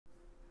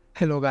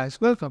Hello guys,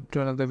 welcome to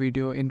another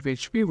video in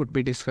which we would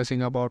be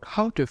discussing about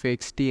how to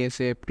fix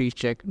TSA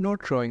PreCheck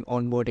not showing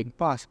on boarding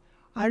pass.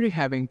 Are you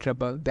having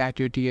trouble that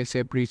your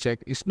TSA PreCheck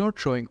is not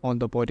showing on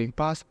the boarding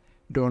pass?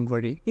 Don't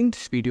worry, in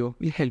this video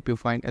we'll help you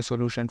find a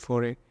solution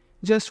for it.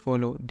 Just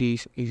follow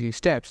these easy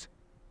steps.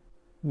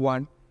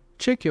 1.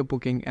 Check your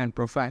booking and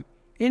profile.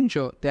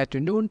 Ensure that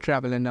your known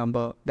traveler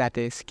number, that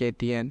is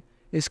KTN,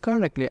 is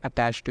correctly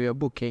attached to your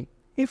booking.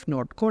 If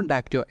not,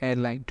 contact your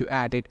airline to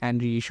add it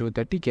and reissue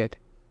the ticket.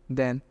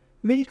 Then,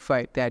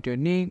 verify that your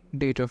name,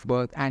 date of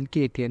birth and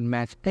KTN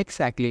match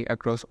exactly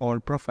across all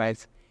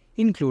profiles,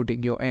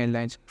 including your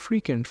airline's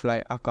frequent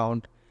flyer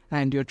account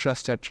and your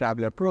trusted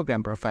traveler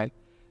program profile.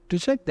 To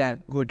check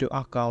that, go to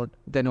account,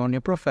 then on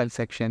your profile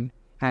section,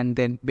 and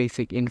then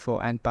basic info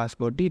and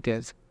passport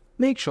details.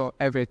 Make sure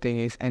everything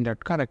is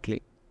entered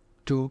correctly.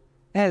 2.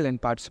 Airline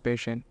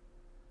participation.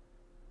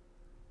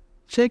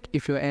 Check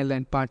if your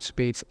airline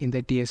participates in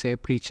the TSA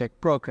PreCheck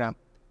program.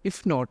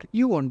 If not,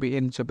 you won't be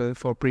eligible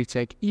for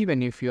PreCheck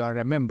even if you are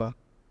a member.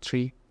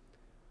 3.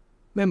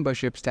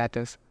 Membership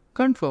status.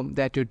 Confirm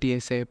that your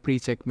TSA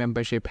PreCheck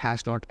membership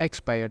has not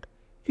expired.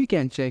 You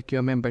can check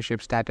your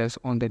membership status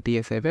on the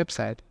TSA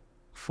website.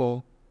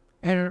 4.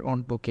 Error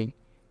on booking.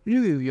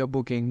 Review your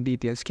booking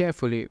details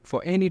carefully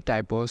for any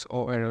typos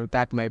or error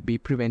that might be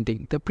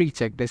preventing the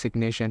PreCheck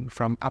designation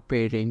from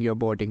appearing on your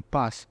boarding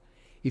pass.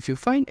 If you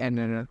find an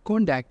error,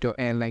 contact your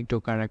airline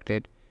to correct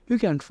it. You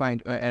can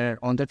find an error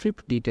on the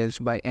trip details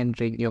by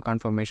entering your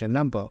confirmation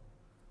number.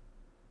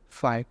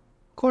 5.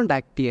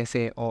 Contact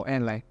TSA or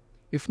airline.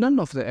 If none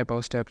of the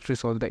above steps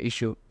resolve the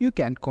issue, you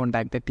can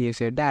contact the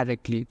TSA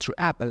directly through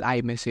Apple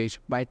iMessage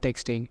by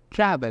texting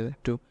TRAVEL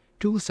to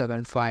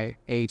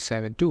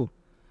 275872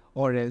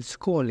 or else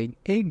calling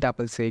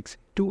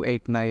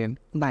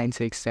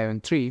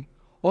 866-289-9673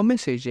 or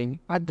messaging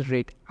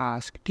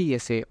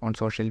 @AskTSA on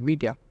social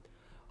media.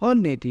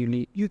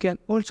 Alternatively, you can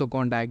also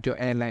contact your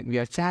airline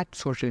via chat,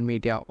 social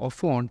media or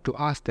phone to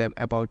ask them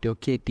about your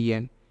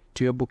KTN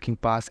to your booking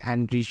pass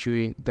and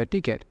reissuing the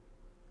ticket.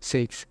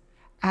 6.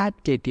 Add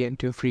KTN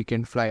to your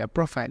frequent flyer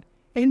profile.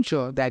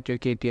 Ensure that your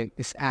KTN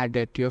is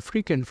added to your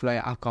frequent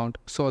flyer account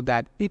so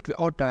that it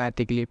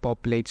automatically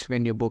populates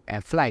when you book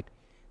a flight.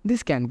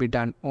 This can be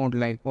done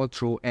online or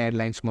through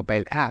airline's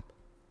mobile app.